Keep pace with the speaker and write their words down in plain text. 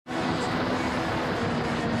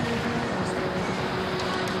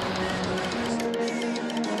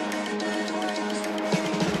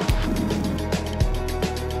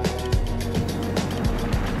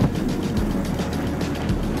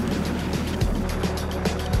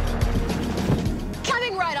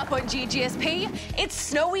up on GGSP, it's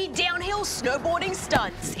snowy downhill snowboarding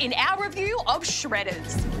stunts in our review of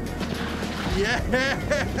Shredders.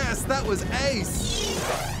 Yes, that was ace.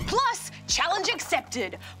 Plus, challenge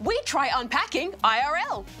accepted. We try unpacking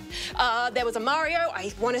IRL. There was a Mario.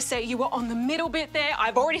 I want to say you were on the middle bit there.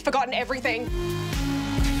 I've already forgotten everything.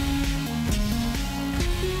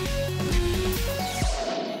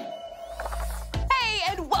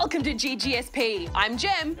 Welcome to GGSP. I'm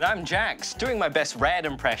Jem. And I'm Jax, doing my best Rad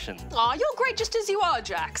impression. Aw, you're great just as you are,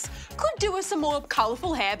 Jax. Could do with some more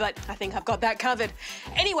colourful hair, but I think I've got that covered.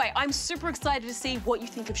 Anyway, I'm super excited to see what you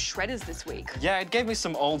think of Shredders this week. Yeah, it gave me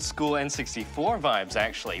some old school N64 vibes,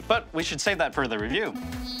 actually, but we should save that for the review.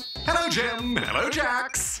 Hello, Jem. Hello,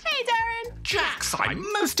 Jax. Hey, Darren. Jax, I'm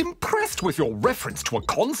most impressed with your reference to a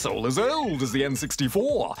console as old as the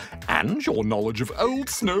N64 and your knowledge of old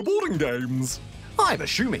snowboarding games. I'm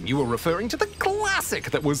assuming you were referring to the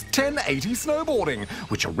classic that was 1080 snowboarding,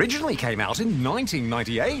 which originally came out in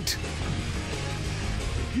 1998.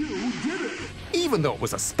 You did it! Even though it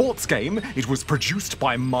was a sports game, it was produced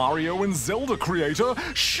by Mario and Zelda creator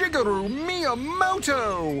Shigeru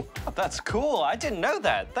Miyamoto. Oh, that's cool. I didn't know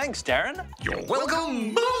that. Thanks, Darren. You're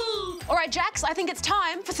welcome. All right, Jax, I think it's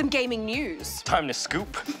time for some gaming news. Time to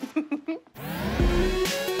scoop.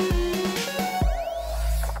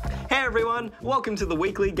 Hey everyone, welcome to the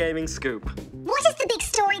Weekly Gaming Scoop. What is the big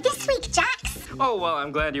story this week, Jax? Oh, well,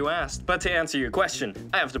 I'm glad you asked, but to answer your question,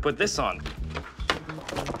 I have to put this on.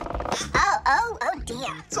 Oh dear.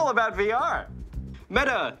 It's all about VR.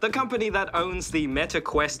 Meta, the company that owns the Meta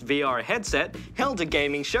Quest VR headset, held a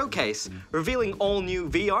gaming showcase, revealing all new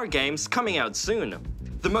VR games coming out soon.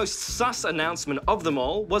 The most sus announcement of them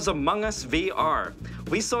all was Among Us VR.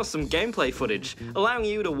 We saw some gameplay footage, allowing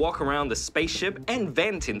you to walk around the spaceship and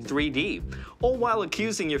vent in 3D, all while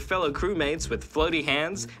accusing your fellow crewmates with floaty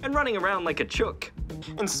hands and running around like a chook.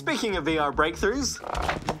 And speaking of VR breakthroughs,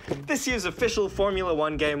 this year's official Formula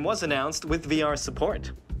 1 game was announced with VR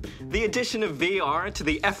support. The addition of VR to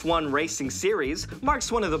the F1 racing series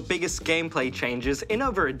marks one of the biggest gameplay changes in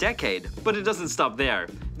over a decade, but it doesn't stop there.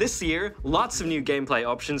 This year, lots of new gameplay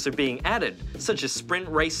options are being added, such as sprint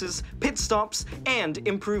races, pit stops, and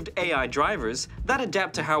improved AI drivers that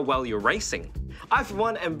adapt to how well you're racing. I, for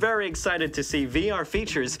one, am very excited to see VR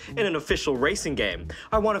features in an official racing game.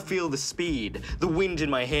 I want to feel the speed, the wind in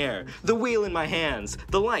my hair, the wheel in my hands,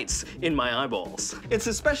 the lights in my eyeballs. It's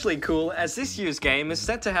especially cool as this year's game is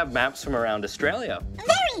set to have maps from around Australia.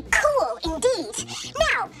 Very cool indeed.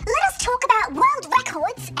 Now, let us talk about world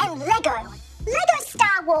records and Lego. Lego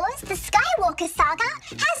Star Wars The Skywalker Saga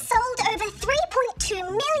has sold over 3.2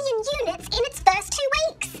 million units in its first 2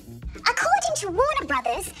 weeks. According to Warner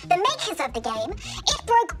Brothers, the makers of the game, it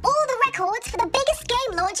broke all the records for the biggest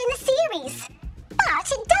game launch in the series.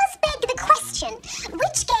 But it does beg the question,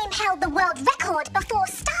 which game held the world record before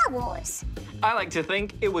Star Wars? I like to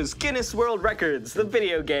think it was Guinness World Records, the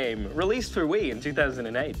video game, released for Wii in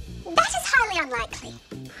 2008. That is highly unlikely.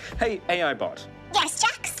 Hey, AI bot. Yes,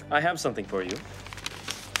 Jax? I have something for you.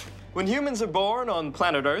 When humans are born on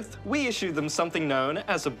planet Earth, we issue them something known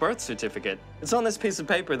as a birth certificate. It's on this piece of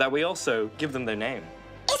paper that we also give them their name.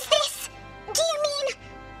 Is this... do you mean...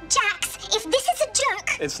 Jax, if this is a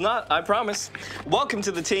joke... It's not, I promise. Welcome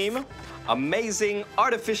to the team, Amazing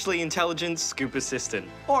Artificially Intelligent Scoop Assistant,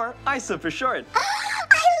 or ISA for short. I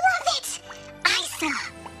love it! ISA.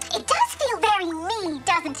 It does feel very me,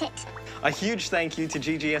 doesn't it? A huge thank you to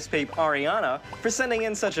GGSP Ariana for sending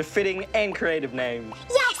in such a fitting and creative name.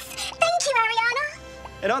 Yes, thank you, Ariana.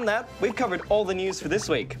 And on that, we've covered all the news for this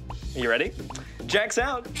week. Are you ready? Jax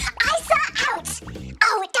out. ISA out.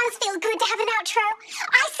 Oh, it does feel good to have an outro.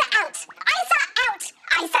 ISA out. ISA out.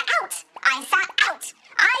 ISA out. ISA out.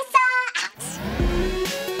 ISA out.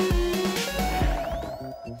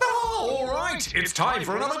 All right, it's time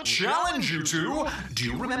for another challenge, you two. Do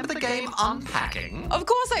you remember the game Unpacking? Of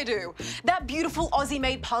course I do. That beautiful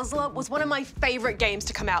Aussie-made puzzler was one of my favourite games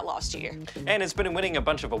to come out last year. And it's been winning a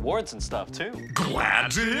bunch of awards and stuff, too.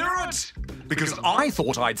 Glad to hear it! Because I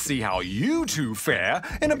thought I'd see how you two fare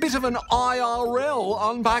in a bit of an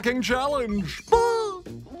IRL unpacking challenge.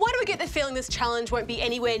 Why do we get the feeling this challenge won't be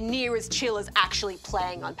anywhere near as chill as actually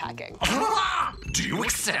playing Unpacking? Do you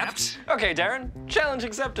accept? Okay, Darren, challenge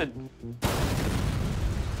accepted.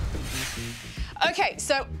 Okay,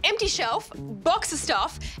 so empty shelf, box of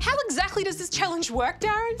stuff. How exactly does this challenge work,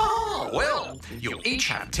 Darren? Oh, well, you'll each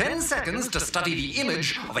have 10 seconds to study the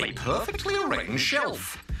image of a perfectly arranged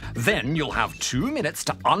shelf. Then you'll have 2 minutes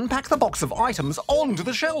to unpack the box of items onto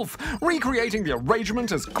the shelf, recreating the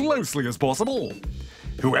arrangement as closely as possible.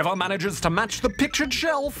 Whoever manages to match the pictured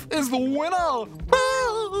shelf is the winner.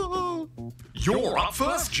 You're up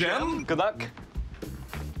first, Gem. Good luck.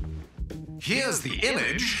 Here's the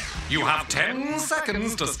image. You have 10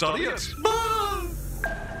 seconds to study it.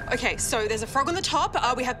 Okay, so there's a frog on the top.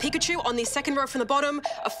 We have Pikachu on the second row from the bottom,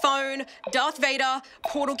 a phone, Darth Vader,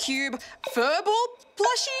 portal cube, furball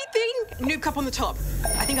plushie thing, noob cup on the top.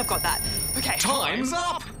 I think I've got that. Okay. Time's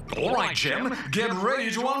up. All right, Gem, get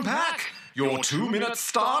ready to unpack. Your 2 minutes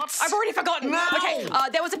starts. I've already forgotten. now. Okay,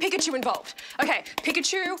 there was a Pikachu involved. Okay,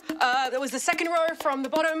 Pikachu, there was the second row from the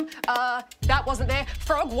bottom. That wasn't there.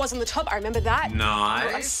 Frog was on the top, I remember that.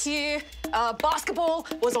 Nice. Up here, basketball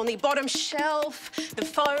was on the bottom shelf. The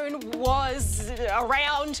phone was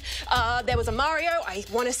around. There was a Mario. I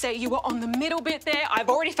want to say you were on the middle bit there. I've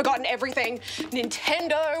already forgotten everything.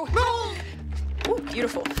 Nintendo. Ooh,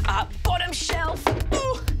 beautiful. Bottom shelf.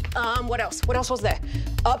 Ooh. What else? What else was there?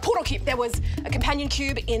 Portal cube. There was a companion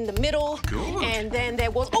cube in the middle. Good. And then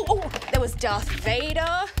there was, there was Darth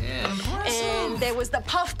Vader. Impressive. And there was the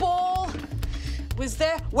puffball. Was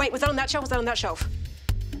there? Wait, was that on that shelf? Was that on that shelf?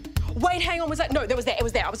 Wait, hang on, was that? No, that was there. It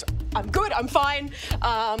was there. I'm good, I'm fine.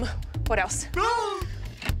 What else?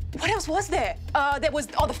 What else was there? There was,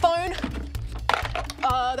 the phone.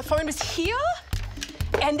 The phone was here.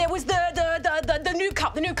 And there was the noob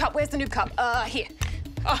cup. The noob cup. Where's the noob cup? Here.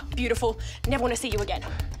 Oh, beautiful. Never want to see you again.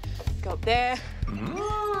 Go up there.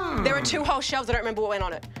 There are 2 whole shelves. I don't remember what went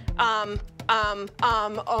on it.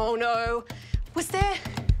 Oh no. Was there?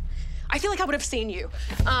 I feel like I would have seen you.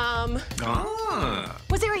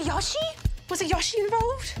 Was there a Yoshi? Was a Yoshi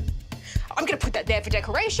involved? I'm gonna put that there for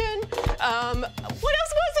decoration. What else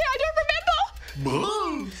was there? I don't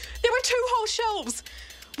remember. There were 2 whole shelves.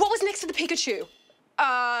 What was next to the Pikachu?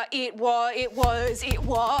 It was.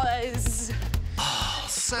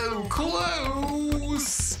 So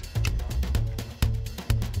close.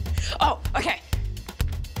 Oh, okay.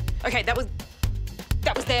 Okay, that was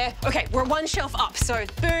there. Okay, we're 1 shelf up, so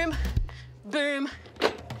boom, boom,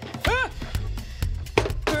 boom.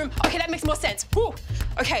 Okay, that makes more sense. Woo.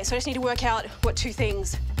 Okay, so I just need to work out what 2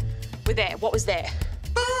 things were there. What was there?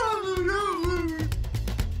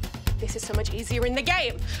 This is so much easier in the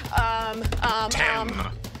game.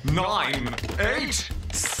 10, 9, 8,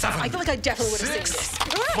 7. I feel like I definitely would have seen 6, this.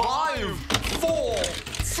 5, 4,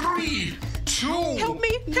 3, 2, Help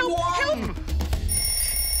me, help. 1.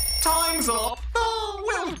 Time's up. Oh,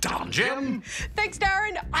 well done, Gem. Thanks,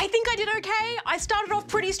 Darren. I think I did okay. I started off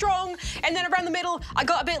pretty strong, and then around the middle, I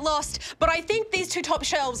got a bit lost. But I think these 2 top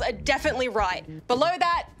shelves are definitely right. Below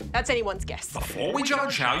that, that's anyone's guess. Before we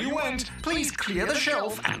judge how you went, please clear the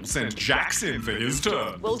shelf and send Jax in for his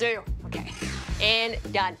turn. Will do. Okay. And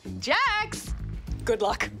done. Jax, good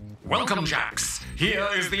luck. Welcome, Jax. Here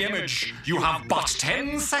is the image. You have but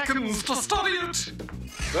 10 seconds to study it.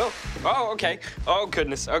 Oh, okay. Oh,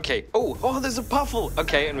 goodness. Okay. Oh, there's a Puffle.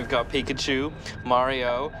 Okay, and we've got Pikachu,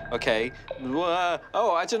 Mario. Okay.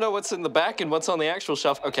 I don't know what's in the back and what's on the actual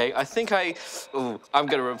shelf. Okay, I think I'm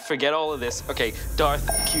gonna forget all of this. Okay, Darth,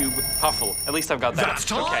 Cube, Puffle. At least I've got that. That's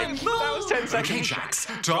time. Okay. That was 10 seconds. Okay, Jax.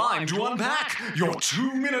 Time to unpack. Your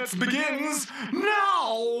 2 minutes begins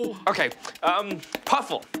now. Okay,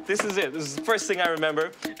 Puffle. This is it. This is the first thing I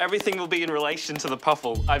remember. Everything will be in relation to the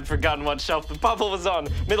Puffle. I've forgotten what shelf the Puffle was on.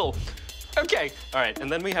 Middle. Okay. All right,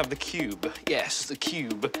 and then we have the cube. Yes, the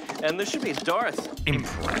cube. And there should be a Darth.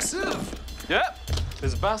 Impressive. Yep.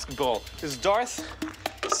 There's a basketball. There's Darth.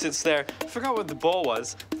 Sits there. I forgot what the ball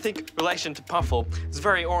was. I think relation to Puffle. It's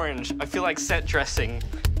very orange. I feel like set dressing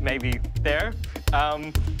maybe there.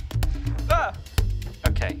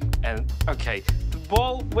 Okay. And okay. The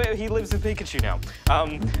ball where he lives with Pikachu now.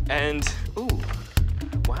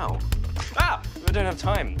 Wow. I don't have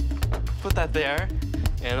time. Put that there.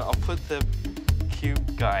 And I'll put the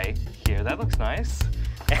cube guy here. That looks nice.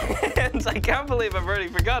 And I can't believe I've already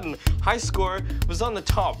forgotten. High score was on the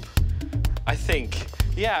top, I think.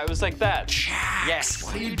 Yeah, it was like that. Jax, yes.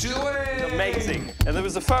 what are you doing? Amazing. And there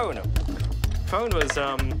was the phone. Phone was,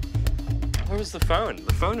 where was the phone?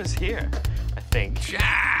 The phone is here, I think.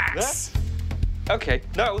 Jax! Okay,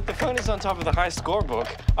 no, the phone is on top of the high score book,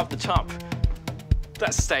 up the top.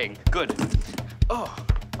 That's staying. Good. Oh,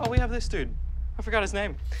 we have this dude. I forgot his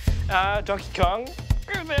name. Donkey Kong.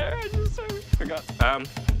 Right there. I just forgot.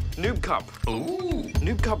 Noob Cup. Ooh.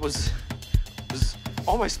 Noob Cup was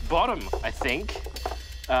almost bottom, I think.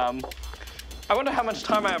 I wonder how much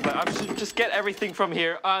time I have. I should just get everything from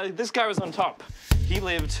here. This guy was on top. He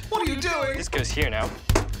lived. What are you doing? This goes here now.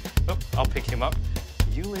 Oh, I'll pick him up.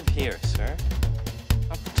 You live here, sir.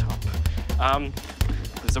 Up the top.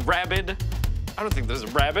 There's a rabbit. I don't think there's a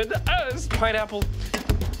rabbit. There's pineapple.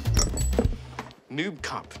 Noob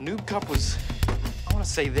Cup. Noob Cup was, I want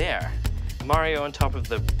to say there. Mario on top of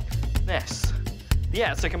the Yes.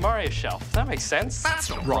 Yeah, it's like a Mario shelf. That makes sense. That's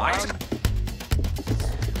not right.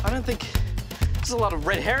 I don't think... There's a lot of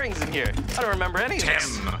red herrings in here. I don't remember any of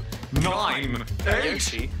this. 10, 9, 8,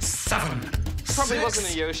 Yoshi. 7, Probably 6,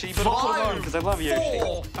 wasn't a Yoshi, but I'll put it on because I love Yoshi.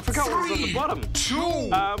 4, I forgot what was on the 3, bottom.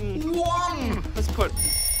 2, 1. Let's put...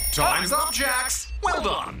 Time's up, Jax. Well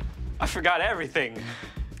done. I forgot everything.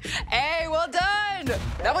 Hey, well done.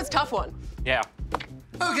 That was a tough one. Yeah.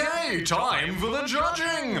 Okay, time for the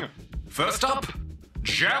judging. First up,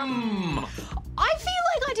 Gem. I feel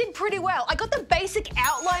like I did pretty well. I got the basic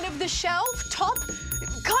outline of the shelf, top,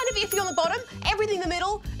 kind of iffy on the bottom, everything in the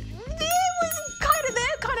middle. It was kind of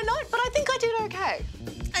there, kind of not, but I think I did okay.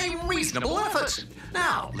 A reasonable effort.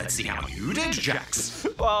 Now, let's see how you did, Jax.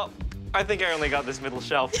 Well, I think I only got this middle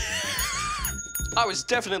shelf. I was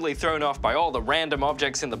definitely thrown off by all the random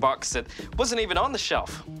objects in the box that wasn't even on the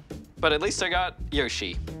shelf. But at least I got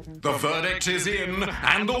Yoshi. The verdict is in,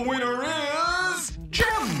 and the winner is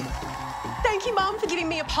Gem. Thank you, Mum, for giving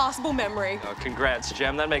me a passable memory. Oh, congrats,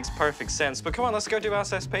 Gem. That makes perfect sense. But come on, let's go do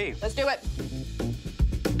SSP. Let's do it.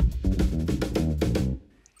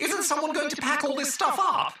 Isn't someone going to pack all this stuff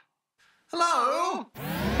up? Hello?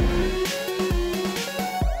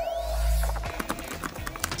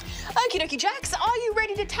 Okie dokie, Jax, are you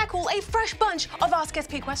ready to tackle a fresh bunch of Ask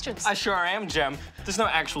SP questions? I sure am, Gem. There's no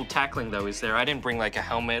actual tackling, though, is there? I didn't bring, like, a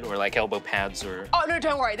helmet or, like, elbow pads or... Oh, no,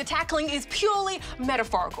 don't worry. The tackling is purely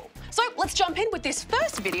metaphorical. So let's jump in with this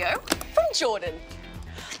first video from Jordan.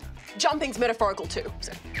 Jumping's metaphorical, too.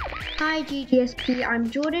 So. Hi GGSP, I'm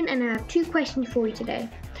Jordan and I have 2 questions for you today.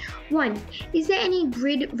 1. Is there any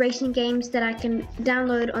grid racing games that I can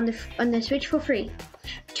download on the Switch for free?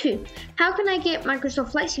 2. How can I get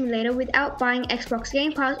Microsoft Flight Simulator without buying Xbox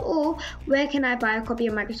Game Pass, or where can I buy a copy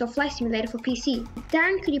of Microsoft Flight Simulator for PC?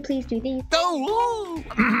 Darren, could you please do these? Oh!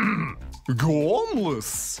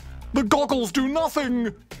 Gormless. The goggles do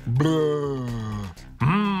nothing. Blah.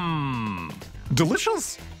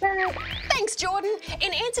 Delicious. Thanks, Jordan.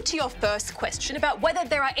 In answer to your first question about whether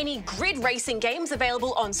there are any grid racing games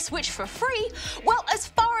available on Switch for free, well, as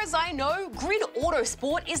far as I know, Grid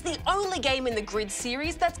Autosport is the only game in the Grid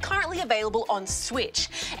series that's currently available on Switch,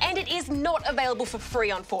 and it is not available for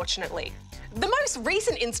free, unfortunately. The most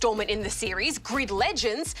recent installment in the series, Grid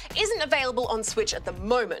Legends, isn't available on Switch at the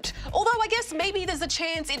moment. Although I guess maybe there's a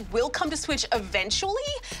chance it will come to Switch eventually.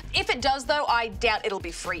 If it does, though, I doubt it'll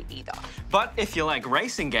be free either. But if you like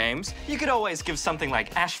racing games, you could always give something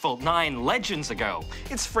like Asphalt 9 Legends a go.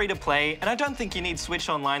 It's free to play, and I don't think you need Switch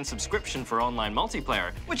Online subscription for online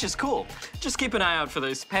multiplayer, which is cool. Just keep an eye out for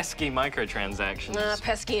those pesky microtransactions.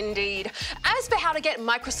 Pesky indeed. As for how to get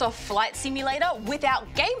Microsoft Flight Simulator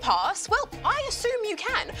without Game Pass, well, I assume you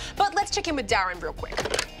can, but let's check in with Darren real quick.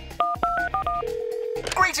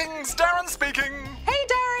 Greetings, Darren speaking. Hey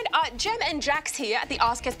Darren, Jem and Jax here at the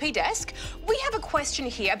Ask SP desk. We have a question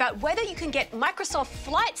here about whether you can get Microsoft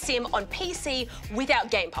Flight Sim on PC without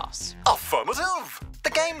Game Pass. Affirmative! The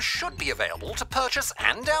game should be available to purchase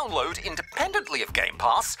and download independently of Game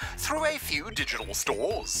Pass through a few digital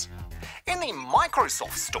stores. In the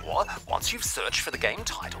Microsoft Store, once you've searched for the game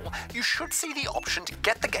title, you should see the option to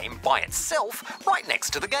get the game by itself right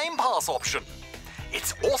next to the Game Pass option.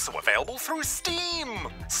 It's also available through Steam,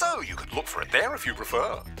 so you could look for it there if you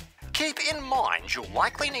prefer. Keep in mind you'll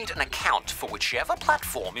likely need an account for whichever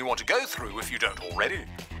platform you want to go through if you don't already.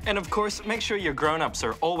 And of course, make sure your grown-ups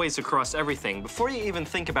are always across everything before you even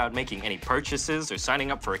think about making any purchases or signing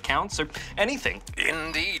up for accounts or anything.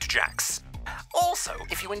 Indeed, Jax. Also,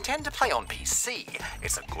 if you intend to play on PC,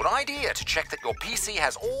 it's a good idea to check that your PC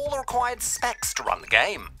has all the required specs to run the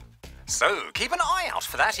game. So keep an eye out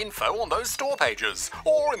for that info on those store pages,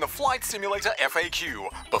 or in the Flight Simulator FAQ,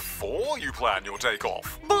 before you plan your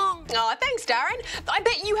takeoff. Oh, thanks, Darren. I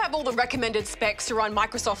bet you have all the recommended specs to run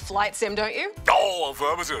Microsoft Flight Sim, don't you? Oh,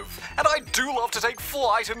 affirmative. And I do love to take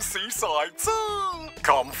flight and see sights.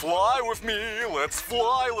 Come fly with me, let's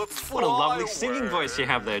fly, let's fly. What a lovely away. singing voice you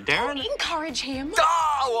have there, Darren. Encourage him.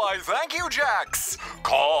 Why, thank you, Jax.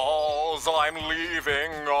 'Cause I'm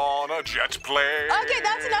leaving on a jet plane. Okay,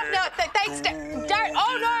 that's enough now. Thanks, Darren.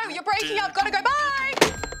 Oh no, you're breaking up. Gotta go. Bye.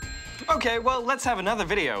 Okay, well, let's have another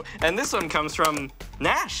video. And this one comes from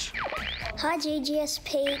Nash. Hi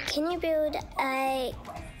GGSP, can you build a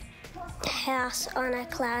house on a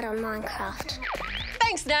cloud on Minecraft?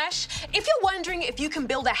 Thanks, Nash. If you're wondering if you can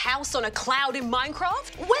build a house on a cloud in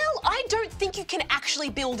Minecraft, well, I don't think you can actually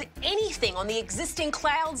build anything on the existing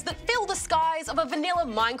clouds that fill the skies of a vanilla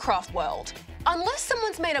Minecraft world. Unless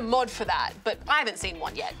someone's made a mod for that, but I haven't seen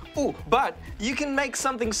one yet. Ooh, but you can make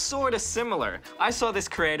something sort of similar. I saw this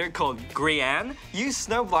creator called Grian use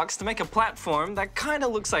snow blocks to make a platform that kind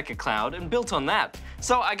of looks like a cloud and built on that.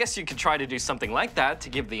 So I guess you could try to do something like that to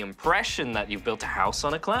give the impression that you've built a house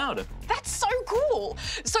on a cloud. That's so cool.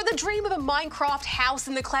 So the dream of a Minecraft house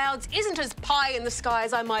in the clouds isn't as pie in the sky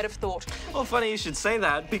as I might have thought. Well, funny you should say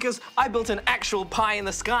that, because I built an actual pie in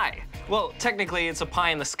the sky. Well, technically it's a pie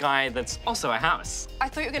in the sky that's also a house. I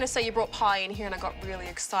thought you were going to say you brought pie in here and I got really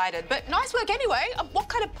excited. But nice work anyway. What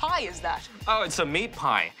kind of pie is that? Oh, it's a meat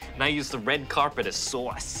pie, and I use the red carpet as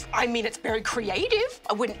sauce. I mean, it's very creative.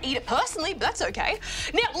 I wouldn't eat it personally, but that's okay.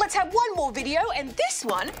 Now, let's have one more video, and this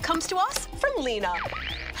one comes to us from Lena.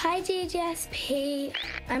 Hi GGSP,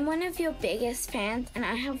 I'm one of your biggest fans and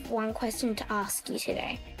I have one question to ask you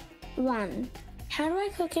today. 1. How do I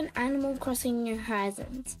cook in Animal Crossing New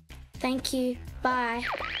Horizons? Thank you, bye.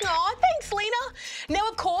 Aw, thanks, Lena. Now,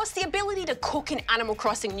 of course, the ability to cook in Animal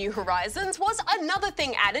Crossing New Horizons was another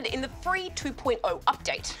thing added in the free 2.0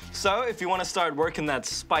 update. So if you want to start working that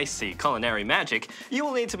spicy culinary magic, you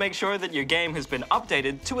will need to make sure that your game has been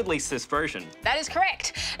updated to at least this version. That is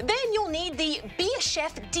correct. Then you'll need the Be a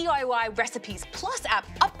Chef DIY Recipes Plus app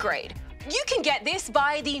upgrade. You can get this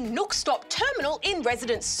via the Nook Stop terminal in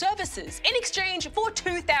Resident Services in exchange for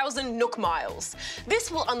 2,000 Nook miles.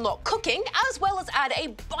 This will unlock cooking as well as add a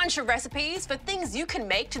bunch of recipes for things you can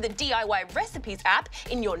make to the DIY Recipes app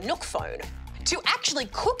in your Nook phone. To actually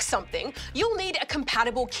cook something, you'll need a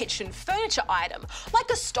compatible kitchen furniture item,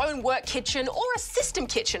 like a stonework kitchen or a system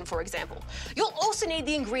kitchen, for example. You'll also need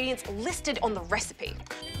the ingredients listed on the recipe.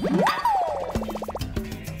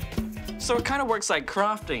 So it kind of works like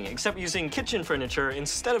crafting, except using kitchen furniture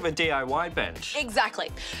instead of a DIY bench.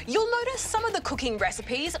 Exactly. You'll notice some of the cooking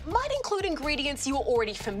recipes might include ingredients you are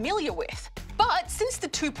already familiar with. But since the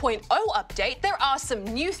 2.0 update, there are some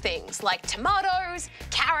new things like tomatoes,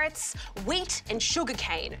 carrots, wheat, and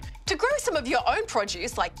sugarcane. To grow some of your own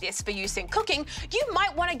produce like this for use in cooking, you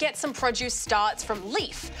might want to get some produce starts from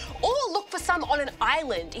Leaf, or look for some on an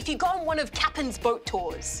island if you go on one of Cap'n's boat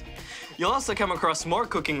tours. You'll also come across more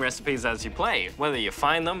cooking recipes as you play, whether you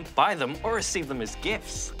find them, buy them, or receive them as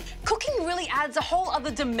gifts. Cooking really adds a whole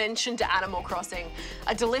other dimension to Animal Crossing.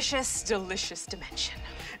 A delicious, delicious dimension.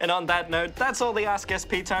 And on that note, that's all the Ask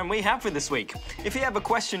SP time we have for this week. If you have a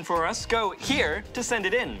question for us, go here to send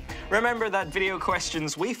it in. Remember that video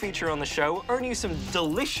questions we feature on the show earn you some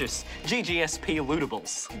delicious GGSP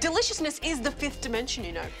lootables. Deliciousness is the fifth dimension,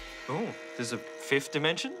 you know. Oh, there's a fifth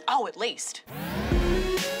dimension? Oh, at least.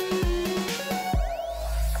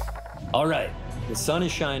 All right, the sun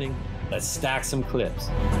is shining. Let's stack some clips.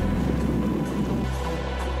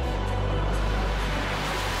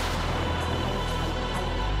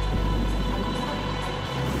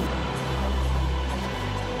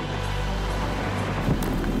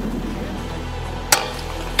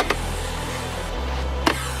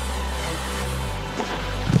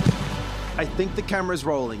 I think the camera's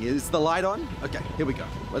rolling. Is the light on? Okay, here we go.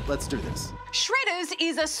 Let's do this. Shredders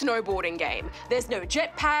is a snowboarding game. There's no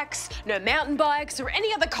jetpacks, no mountain bikes, or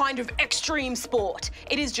any other kind of extreme sport.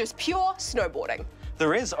 It is just pure snowboarding.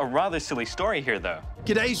 There is a rather silly story here, though.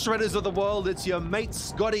 G'day, Shredders of the world. It's your mate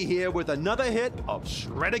Scotty here with another hit of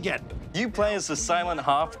Shred-Again. You play as the silent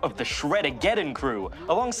half of the Shred-Again crew,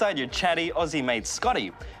 alongside your chatty Aussie mate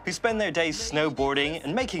Scotty, who spend their days snowboarding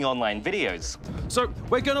and making online videos. So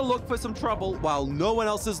we're gonna look for some trouble while no one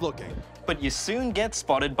else is looking. But you soon get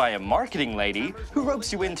spotted by a marketing lady who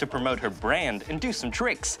ropes you in to promote her brand and do some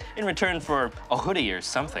tricks in return for a hoodie or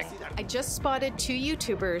something. I just spotted 2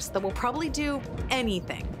 YouTubers that will probably do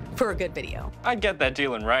anything for a good video. I'd get that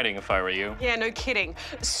deal in writing if I were you. Yeah, no kidding.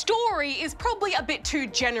 Story is probably a bit too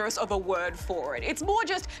generous of a word for it. It's more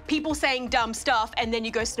just people saying dumb stuff and then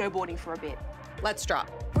you go snowboarding for a bit. Let's drop.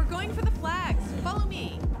 We're going for the flags. Follow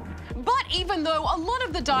me. But even though a lot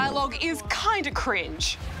of the dialogue is kinda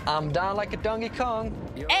cringe, I'm down like a Donkey Kong.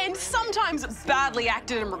 and sometimes badly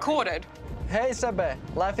acted and recorded, Hey, Sebe,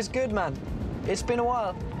 life is good, man. It's been a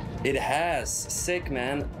while. It has. Sick,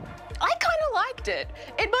 man. I kinda liked it.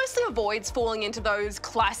 It mostly avoids falling into those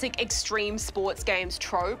classic extreme sports games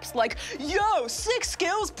tropes like, yo, sick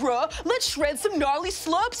skills, bruh, let's shred some gnarly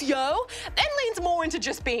slopes, yo, and leans more into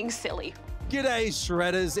just being silly. G'day,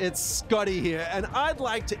 Shredders. It's Scotty here, and I'd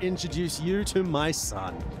like to introduce you to my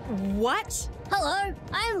son. What? Hello,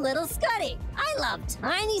 I'm Little Scotty. I love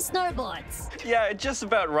tiny snowboards. Yeah, it just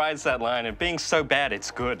about rides that line of being so bad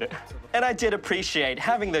it's good. And I did appreciate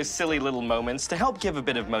having those silly little moments to help give a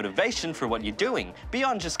bit of motivation for what you're doing,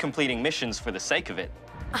 beyond just completing missions for the sake of it.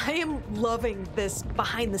 I am loving this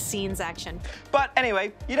behind-the-scenes action. But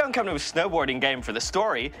anyway, you don't come to a snowboarding game for the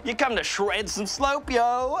story, you come to shred some slope,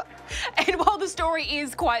 yo! And while the story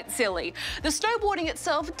is quite silly, the snowboarding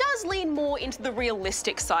itself does lean more into the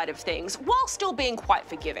realistic side of things, while still being quite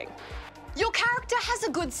forgiving. Your character has a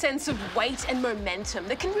good sense of weight and momentum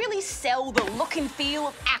that can really sell the look and feel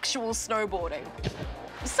of actual snowboarding.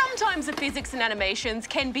 Sometimes the physics and animations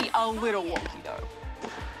can be a little wonky though.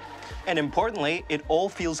 And importantly, it all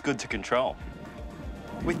feels good to control.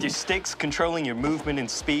 With your sticks controlling your movement and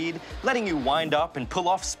speed, letting you wind up and pull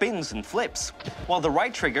off spins and flips, while the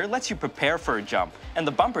right trigger lets you prepare for a jump, and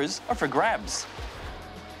the bumpers are for grabs.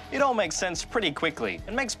 It all makes sense pretty quickly,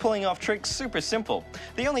 and makes pulling off tricks super simple.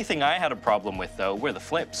 The only thing I had a problem with, though, were the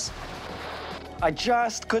flips. I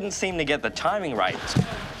just couldn't seem to get the timing right,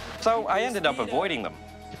 so I ended up avoiding them.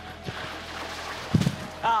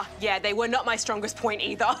 Yeah, they were not my strongest point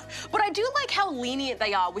either. But I do like how lenient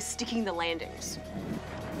they are with sticking the landings.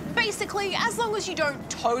 Basically, as long as you don't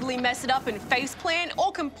totally mess it up and face plant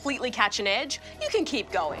or completely catch an edge, you can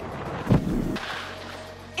keep going.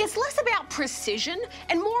 It's less about precision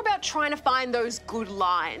and more about trying to find those good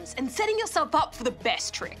lines and setting yourself up for the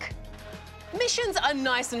best trick. Missions are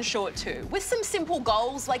nice and short too, with some simple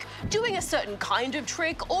goals like doing a certain kind of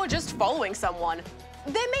trick or just following someone.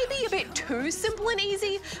 They may be a bit too simple and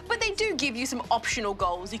easy, but they do give you some optional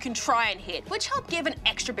goals you can try and hit, which help give an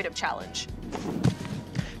extra bit of challenge.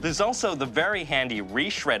 There's also the very handy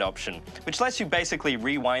reshred option, which lets you basically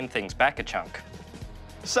rewind things back a chunk.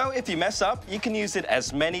 So if you mess up, you can use it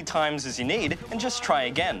as many times as you need and just try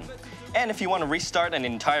again. And if you want to restart an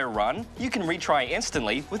entire run, you can retry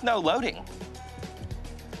instantly with no loading.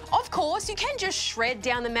 Of course, you can just shred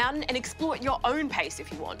down the mountain and explore at your own pace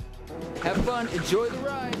if you want. Have fun, enjoy the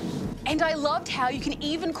ride. And I loved how you can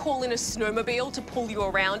even call in a snowmobile to pull you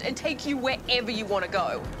around and take you wherever you want to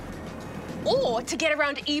go. Or to get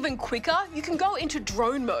around even quicker, you can go into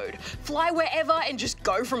drone mode, fly wherever and just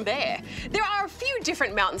go from there. There are a few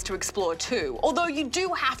different mountains to explore too, although you do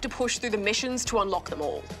have to push through the missions to unlock them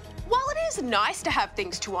all. While it is nice to have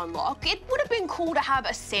things to unlock, it would have been cool to have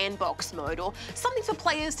a sandbox mode or something for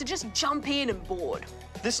players to just jump in and board.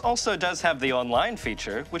 This also does have the online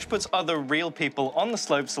feature, which puts other real people on the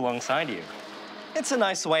slopes alongside you. It's a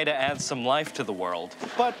nice way to add some life to the world,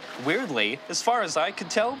 but weirdly, as far as I could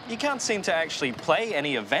tell, you can't seem to actually play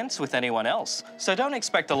any events with anyone else, so don't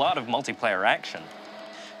expect a lot of multiplayer action.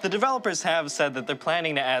 The developers have said that they're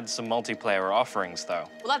planning to add some multiplayer offerings, though.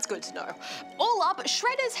 Well, that's good to know. All up,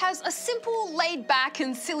 Shredders has a simple, laid-back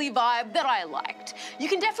and silly vibe that I liked. You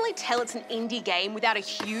can definitely tell it's an indie game without a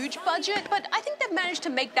huge budget, but I think they've managed to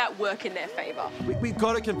make that work in their favor. We've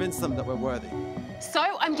got to convince them that we're worthy. So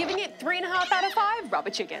I'm giving it 3.5 out of 5 rubber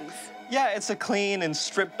chickens. Yeah, it's a clean and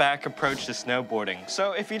stripped-back approach to snowboarding,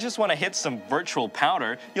 so if you just want to hit some virtual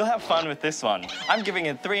powder, you'll have fun with this one. I'm giving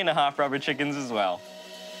it 3.5 rubber chickens as well.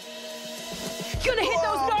 Gonna hit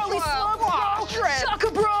those gnarly slopes, bro!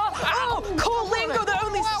 Sucker, bro! Oh, cool lingo that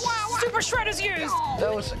only super shredders use!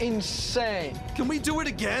 That was insane. Can we do it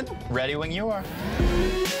again? Ready when you are.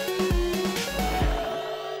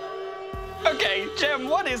 Okay, Jem,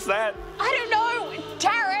 what is that? I don't know,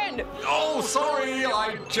 Darren! Oh, sorry,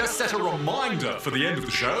 I just set a reminder for the end of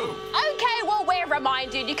the show. Okay, well, we're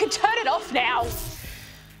reminded. You can turn it off now.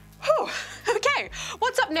 Whew. Okay,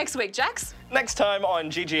 what's up next week, Jax? Next time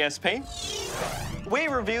on GGSP, we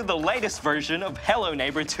review the latest version of Hello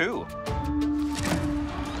Neighbor 2.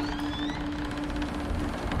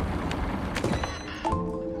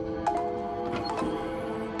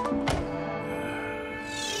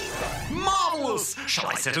 Marvelous! Shall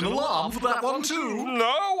I set an alarm for that one too?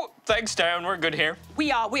 No! Thanks, Darren, we're good here.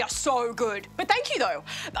 We are so good. But thank you, though.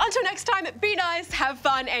 Until next time, be nice, have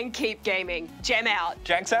fun, and keep gaming. Jem out.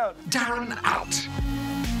 Jax out. Darren out.